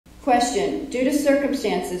Question: due to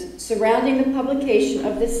circumstances surrounding the publication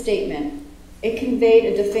of this statement, it conveyed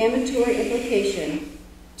a defamatory implication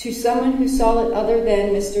to someone who saw it other than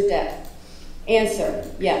Mr. Depp. Answer: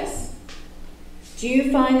 yes. Do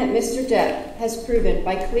you find that Mr. Depp has proven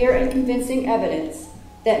by clear and convincing evidence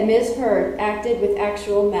that Ms. Heard acted with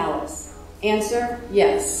actual malice? Answer: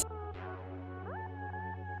 yes.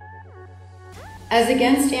 As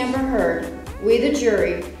against Amber Heard, we, the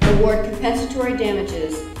jury, award compensatory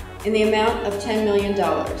damages in the amount of $10 million.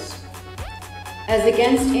 As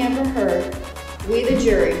against Amber Heard, we, the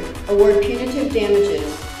jury, award punitive damages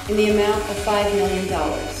in the amount of $5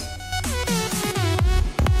 million.